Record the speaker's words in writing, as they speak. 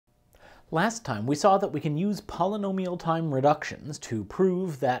Last time we saw that we can use polynomial time reductions to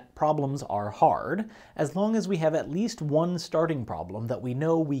prove that problems are hard, as long as we have at least one starting problem that we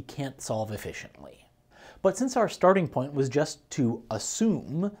know we can't solve efficiently. But since our starting point was just to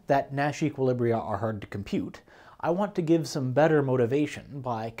assume that Nash equilibria are hard to compute, I want to give some better motivation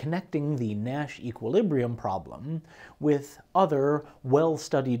by connecting the Nash equilibrium problem with other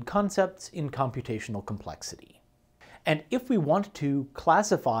well-studied concepts in computational complexity. And if we want to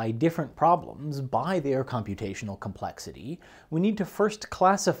classify different problems by their computational complexity, we need to first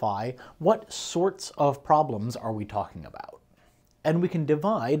classify what sorts of problems are we talking about. And we can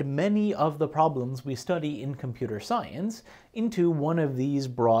divide many of the problems we study in computer science into one of these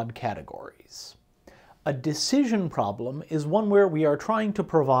broad categories. A decision problem is one where we are trying to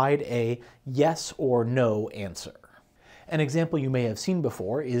provide a yes or no answer. An example you may have seen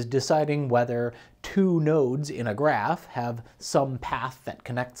before is deciding whether two nodes in a graph have some path that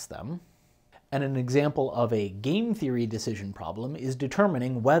connects them. And an example of a game theory decision problem is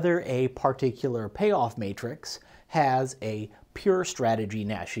determining whether a particular payoff matrix has a pure strategy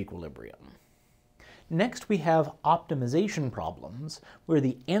Nash equilibrium. Next, we have optimization problems, where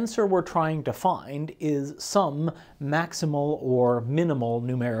the answer we're trying to find is some maximal or minimal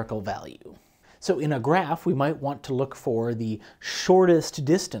numerical value. So in a graph, we might want to look for the shortest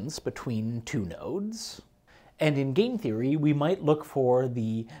distance between two nodes. And in game theory, we might look for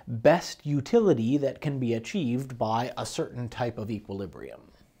the best utility that can be achieved by a certain type of equilibrium.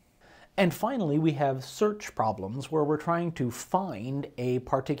 And finally, we have search problems where we're trying to find a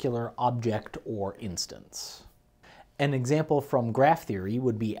particular object or instance. An example from graph theory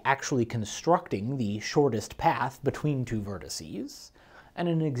would be actually constructing the shortest path between two vertices. And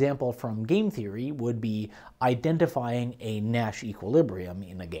an example from game theory would be identifying a Nash equilibrium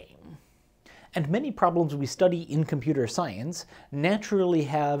in a game. And many problems we study in computer science naturally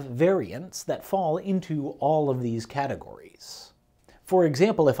have variants that fall into all of these categories. For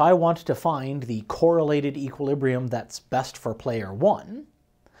example, if I want to find the correlated equilibrium that's best for player 1,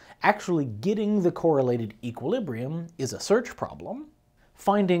 actually getting the correlated equilibrium is a search problem.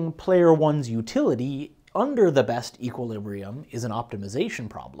 Finding player 1's utility under the best equilibrium is an optimization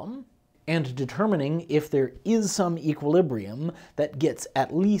problem, and determining if there is some equilibrium that gets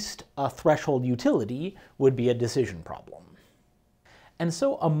at least a threshold utility would be a decision problem. And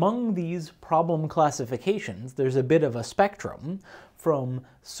so among these problem classifications, there's a bit of a spectrum from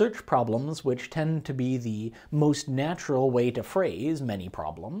search problems, which tend to be the most natural way to phrase many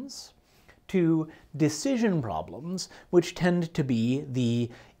problems, to decision problems, which tend to be the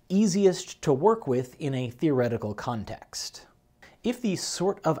easiest to work with in a theoretical context. If the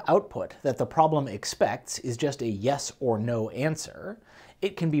sort of output that the problem expects is just a yes or no answer,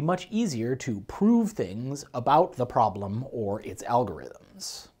 it can be much easier to prove things about the problem or its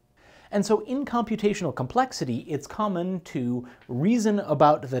algorithms. And so in computational complexity, it's common to reason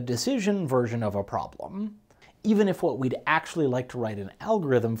about the decision version of a problem, even if what we'd actually like to write an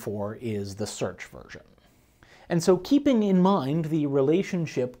algorithm for is the search version. And so keeping in mind the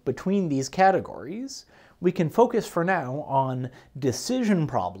relationship between these categories, we can focus for now on decision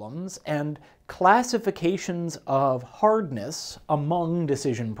problems and classifications of hardness among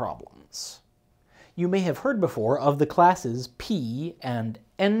decision problems. You may have heard before of the classes P and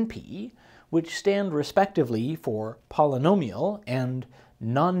NP, which stand respectively for polynomial and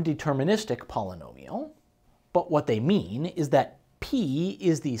non-deterministic polynomial. But what they mean is that P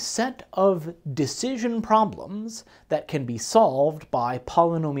is the set of decision problems that can be solved by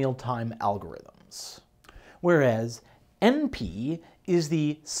polynomial time algorithms, whereas NP is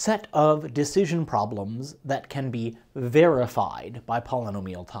the set of decision problems that can be verified by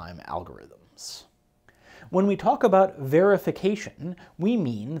polynomial time algorithms. When we talk about verification, we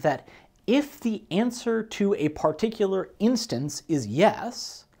mean that if the answer to a particular instance is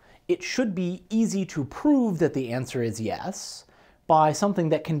yes, it should be easy to prove that the answer is yes by something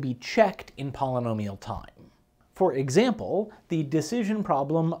that can be checked in polynomial time. For example, the decision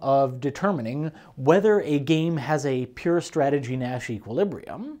problem of determining whether a game has a pure strategy Nash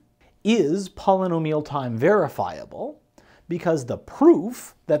equilibrium is polynomial time verifiable because the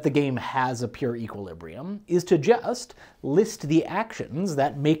proof that the game has a pure equilibrium is to just list the actions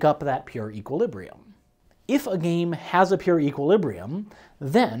that make up that pure equilibrium. If a game has a pure equilibrium,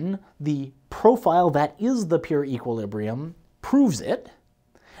 then the profile that is the pure equilibrium proves it,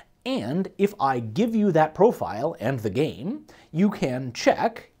 and if I give you that profile and the game, you can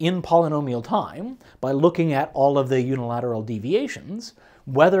check in polynomial time by looking at all of the unilateral deviations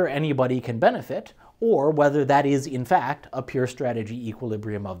whether anybody can benefit or whether that is in fact a pure strategy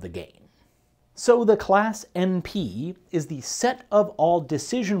equilibrium of the game. So the class NP is the set of all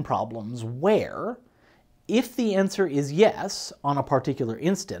decision problems where, if the answer is yes on a particular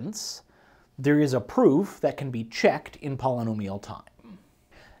instance, there is a proof that can be checked in polynomial time.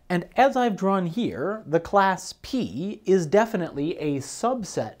 And as I've drawn here, the class P is definitely a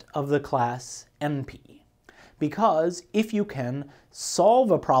subset of the class NP. Because if you can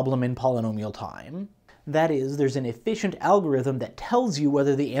solve a problem in polynomial time, that is, there's an efficient algorithm that tells you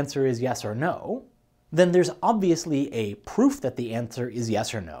whether the answer is yes or no, then there's obviously a proof that the answer is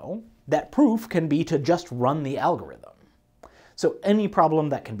yes or no. That proof can be to just run the algorithm. So any problem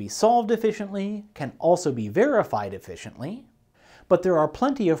that can be solved efficiently can also be verified efficiently, but there are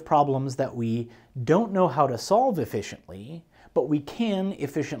plenty of problems that we don't know how to solve efficiently, but we can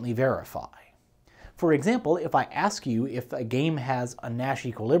efficiently verify. For example, if I ask you if a game has a Nash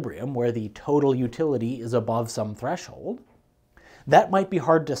equilibrium where the total utility is above some threshold, that might be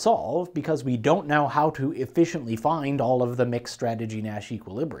hard to solve because we don't know how to efficiently find all of the mixed strategy Nash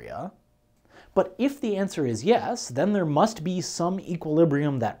equilibria. But if the answer is yes, then there must be some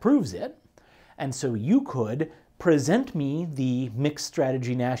equilibrium that proves it, and so you could present me the mixed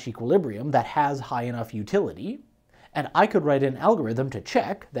strategy Nash equilibrium that has high enough utility, and I could write an algorithm to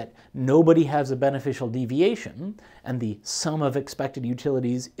check that nobody has a beneficial deviation, and the sum of expected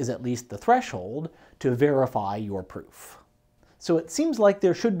utilities is at least the threshold to verify your proof. So it seems like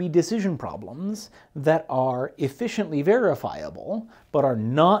there should be decision problems that are efficiently verifiable, but are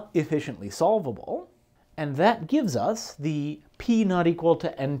not efficiently solvable, and that gives us the P not equal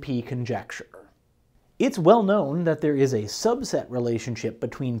to NP conjecture. It's well known that there is a subset relationship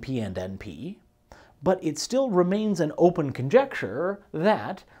between P and NP, but it still remains an open conjecture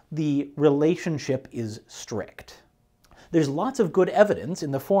that the relationship is strict. There's lots of good evidence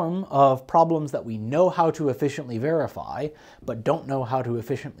in the form of problems that we know how to efficiently verify, but don't know how to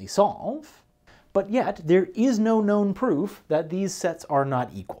efficiently solve, but yet there is no known proof that these sets are not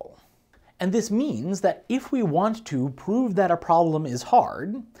equal. And this means that if we want to prove that a problem is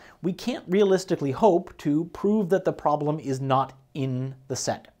hard, we can't realistically hope to prove that the problem is not in the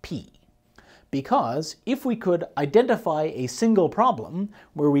set P. Because if we could identify a single problem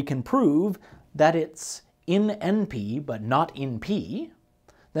where we can prove that it's in NP but not in P,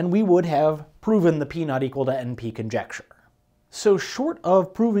 then we would have proven the P not equal to NP conjecture. So short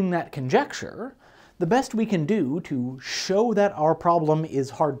of proving that conjecture, the best we can do to show that our problem is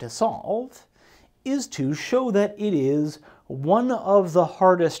hard to solve is to show that it is one of the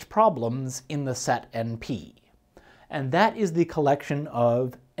hardest problems in the set NP. And that is the collection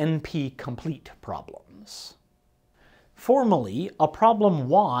of NP-complete problems. Formally, a problem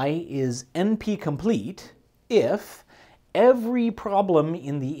Y is NP-complete if every problem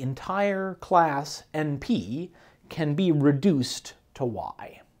in the entire class NP can be reduced to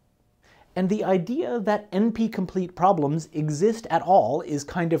Y. And the idea that NP-complete problems exist at all is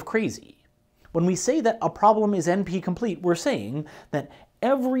kind of crazy. When we say that a problem is NP-complete, we're saying that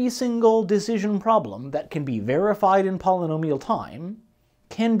every single decision problem that can be verified in polynomial time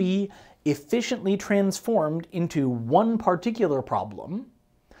can be efficiently transformed into one particular problem,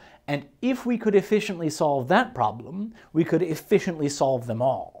 and if we could efficiently solve that problem, we could efficiently solve them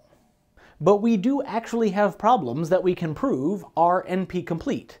all. But we do actually have problems that we can prove are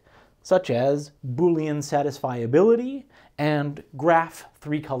NP-complete, such as Boolean satisfiability and graph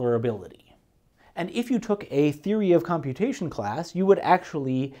three-colorability. And if you took a theory of computation class, you would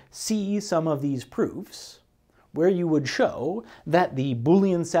actually see some of these proofs, where you would show that the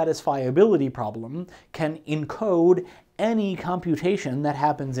Boolean satisfiability problem can encode any computation that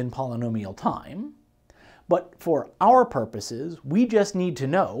happens in polynomial time. But for our purposes, we just need to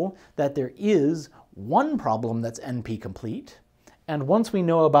know that there is one problem that's NP-complete, and once we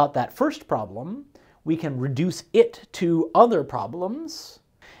know about that first problem, we can reduce it to other problems.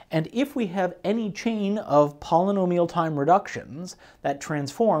 And if we have any chain of polynomial time reductions that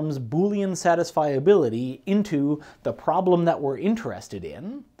transforms Boolean satisfiability into the problem that we're interested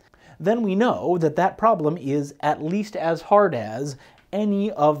in, then we know that that problem is at least as hard as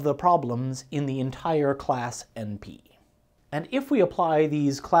any of the problems in the entire class NP. And if we apply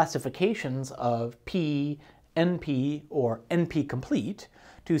these classifications of P, NP, or NP-complete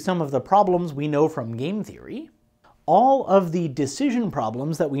to some of the problems we know from game theory, all of the decision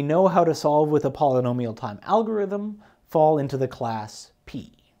problems that we know how to solve with a polynomial time algorithm fall into the class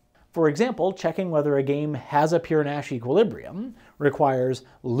P. For example, checking whether a game has a pure Nash equilibrium requires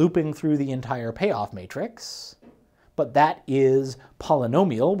looping through the entire payoff matrix, but that is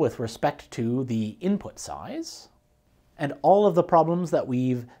polynomial with respect to the input size. And all of the problems that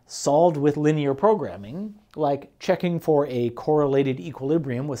we've solved with linear programming, like checking for a correlated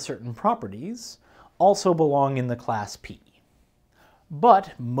equilibrium with certain properties, also belong in the class P.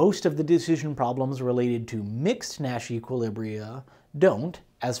 But most of the decision problems related to mixed Nash equilibria don't,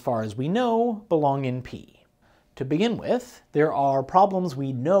 as far as we know, belong in P. To begin with, there are problems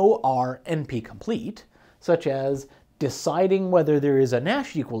we know are NP-complete, such as deciding whether there is a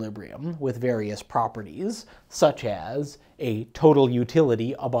Nash equilibrium with various properties, such as a total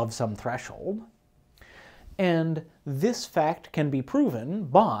utility above some threshold. And this fact can be proven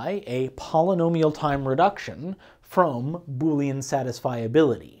by a polynomial time reduction from Boolean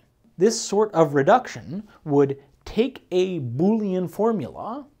satisfiability. This sort of reduction would take a Boolean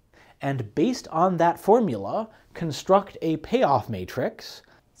formula and, based on that formula, construct a payoff matrix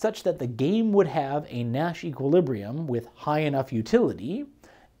such that the game would have a Nash equilibrium with high enough utility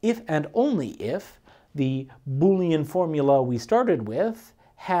if and only if the Boolean formula we started with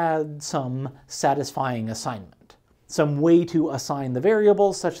had some satisfying assignment, some way to assign the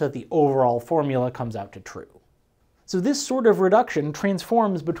variables such that the overall formula comes out to true. So this sort of reduction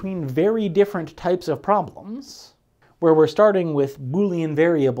transforms between very different types of problems, where we're starting with Boolean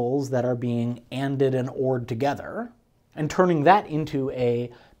variables that are being ANDed and ORed together, and turning that into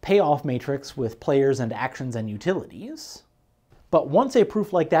a payoff matrix with players and actions and utilities. But once a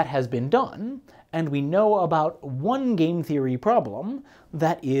proof like that has been done, and we know about one game theory problem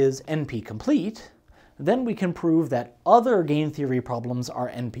that is NP-complete, then we can prove that other game theory problems are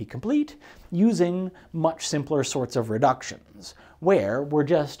NP-complete using much simpler sorts of reductions, where we're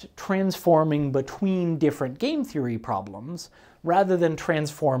just transforming between different game theory problems rather than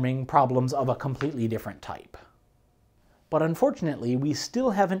transforming problems of a completely different type. But unfortunately, we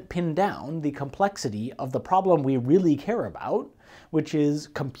still haven't pinned down the complexity of the problem we really care about, which is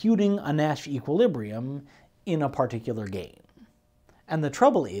computing a Nash equilibrium in a particular game. And the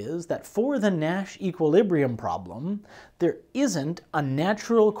trouble is that for the Nash equilibrium problem, there isn't a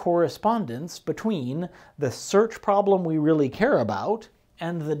natural correspondence between the search problem we really care about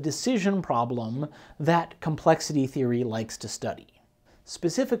and the decision problem that complexity theory likes to study.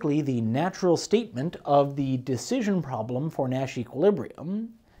 Specifically, the natural statement of the decision problem for Nash equilibrium,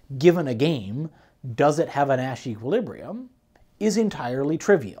 given a game, does it have a Nash equilibrium, is entirely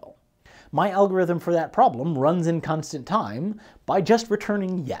trivial. My algorithm for that problem runs in constant time by just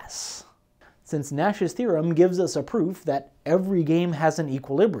returning yes. Since Nash's theorem gives us a proof that every game has an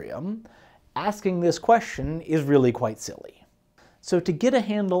equilibrium, asking this question is really quite silly. So to get a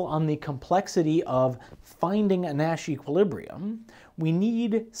handle on the complexity of finding a Nash equilibrium, we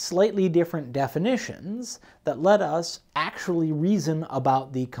need slightly different definitions that let us actually reason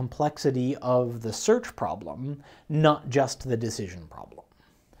about the complexity of the search problem, not just the decision problem.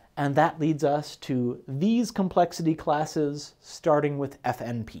 And that leads us to these complexity classes, starting with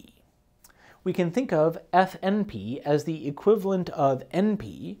FNP. We can think of FNP as the equivalent of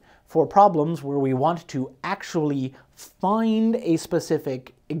NP for problems where we want to actually find a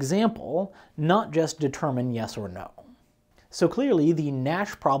specific example, not just determine yes or no. So clearly the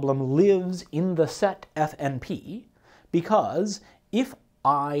Nash problem lives in the set FNP because if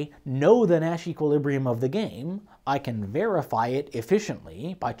I know the Nash equilibrium of the game, I can verify it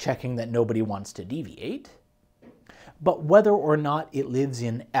efficiently by checking that nobody wants to deviate. But whether or not it lives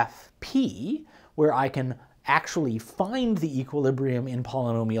in FP, where I can actually find the equilibrium in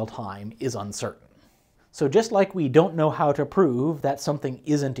polynomial time, is uncertain. So just like we don't know how to prove that something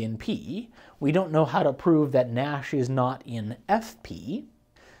isn't in P, we don't know how to prove that Nash is not in FP,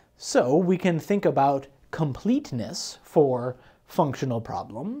 so we can think about completeness for functional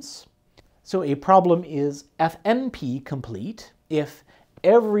problems. So a problem is FNP complete if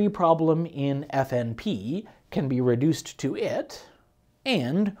every problem in FNP can be reduced to it,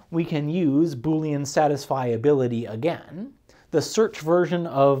 and we can use Boolean satisfiability again. The search version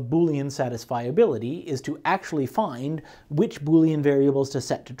of Boolean satisfiability is to actually find which Boolean variables to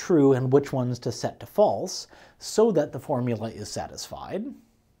set to true and which ones to set to false so that the formula is satisfied.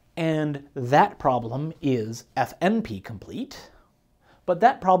 And that problem is FNP complete. But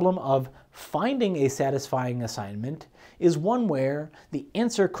that problem of finding a satisfying assignment is one where the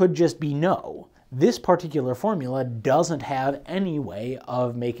answer could just be no. This particular formula doesn't have any way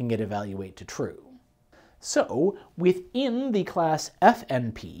of making it evaluate to true. So within the class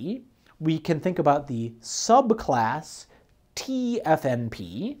FNP, we can think about the subclass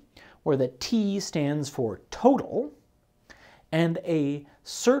TFNP, where the T stands for total, and a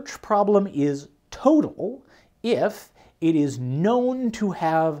search problem is total if it is known to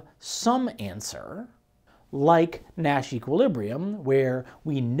have some answer, like Nash equilibrium, where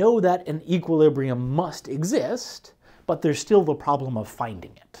we know that an equilibrium must exist, but there's still the problem of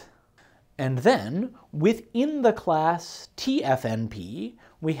finding it. And then, within the class TFNP,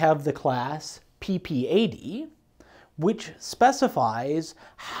 we have the class PPAD, which specifies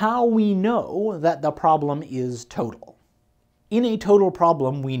how we know that the problem is total. In a total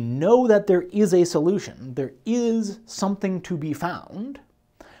problem, we know that there is a solution, there is something to be found,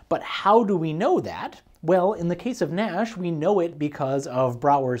 but how do we know that? Well, in the case of Nash, we know it because of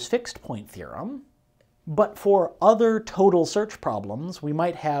Brouwer's fixed point theorem, but for other total search problems, we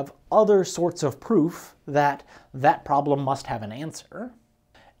might have other sorts of proof that that problem must have an answer.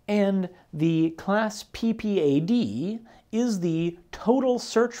 And the class PPAD is the total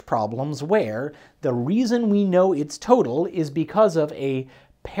search problems where the reason we know it's total is because of a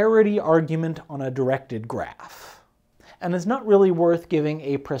parity argument on a directed graph. And it's not really worth giving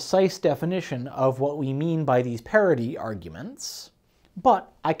a precise definition of what we mean by these parity arguments,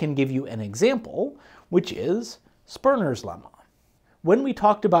 but I can give you an example, which is Sperner's lemma. When we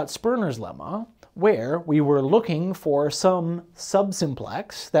talked about Sperner's lemma, where we were looking for some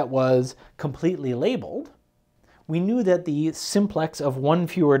subsimplex that was completely labeled, we knew that the simplex of one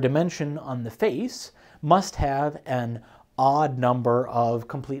fewer dimension on the face must have an odd number of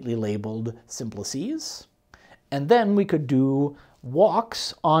completely labeled simplices. And then we could do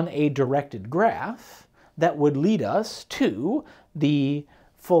walks on a directed graph that would lead us to the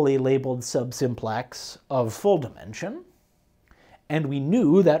fully labeled subsimplex of full dimension. And we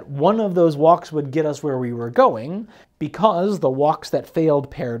knew that one of those walks would get us where we were going because the walks that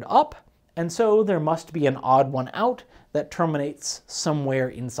failed paired up, and so there must be an odd one out that terminates somewhere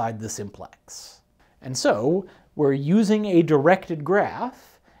inside the simplex. And so we're using a directed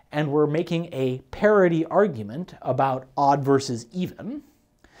graph, and we're making a parity argument about odd versus even.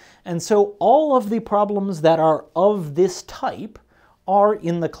 And so all of the problems that are of this type are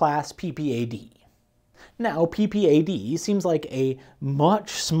in the class PPAD. Now, PPAD seems like a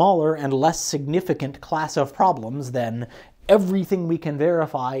much smaller and less significant class of problems than everything we can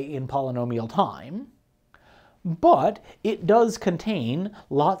verify in polynomial time, but it does contain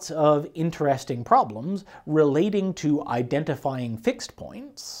lots of interesting problems relating to identifying fixed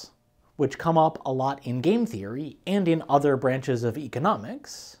points, which come up a lot in game theory and in other branches of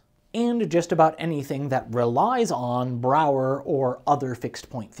economics, and just about anything that relies on Brouwer or other fixed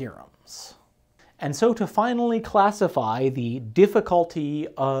point theorems. And so to finally classify the difficulty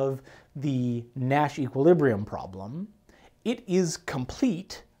of the Nash equilibrium problem, it is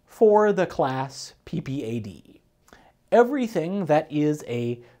complete for the class PPAD. Everything that is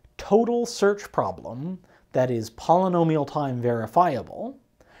a total search problem that is polynomial time verifiable,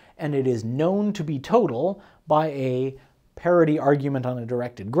 and it is known to be total by a parity argument on a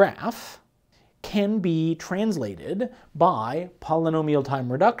directed graph, can be translated by polynomial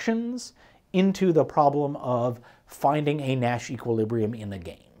time reductions into the problem of finding a Nash equilibrium in a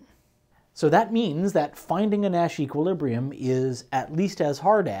game. So that means that finding a Nash equilibrium is at least as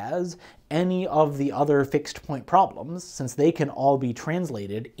hard as any of the other fixed point problems, since they can all be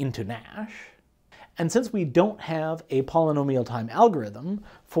translated into Nash. And since we don't have a polynomial time algorithm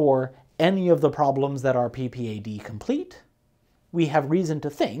for any of the problems that are PPAD complete, we have reason to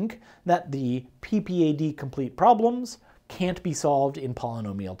think that the PPAD complete problems can't be solved in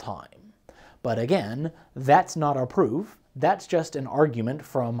polynomial time. But again, that's not a proof, that's just an argument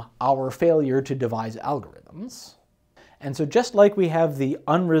from our failure to devise algorithms. And so just like we have the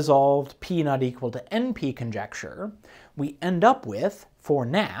unresolved p not equal to np conjecture, we end up with, for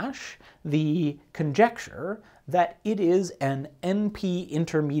Nash, the conjecture that it is an np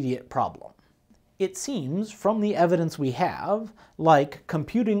intermediate problem. It seems, from the evidence we have, like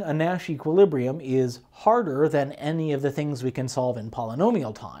computing a Nash equilibrium is harder than any of the things we can solve in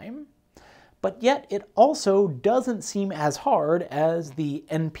polynomial time, but yet it also doesn't seem as hard as the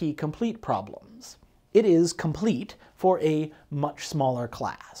NP-complete problems. It is complete for a much smaller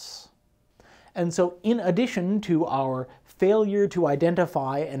class. And so in addition to our failure to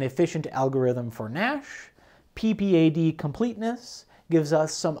identify an efficient algorithm for Nash, PPAD completeness gives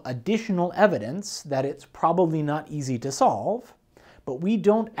us some additional evidence that it's probably not easy to solve, but we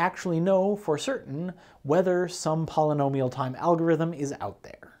don't actually know for certain whether some polynomial time algorithm is out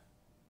there.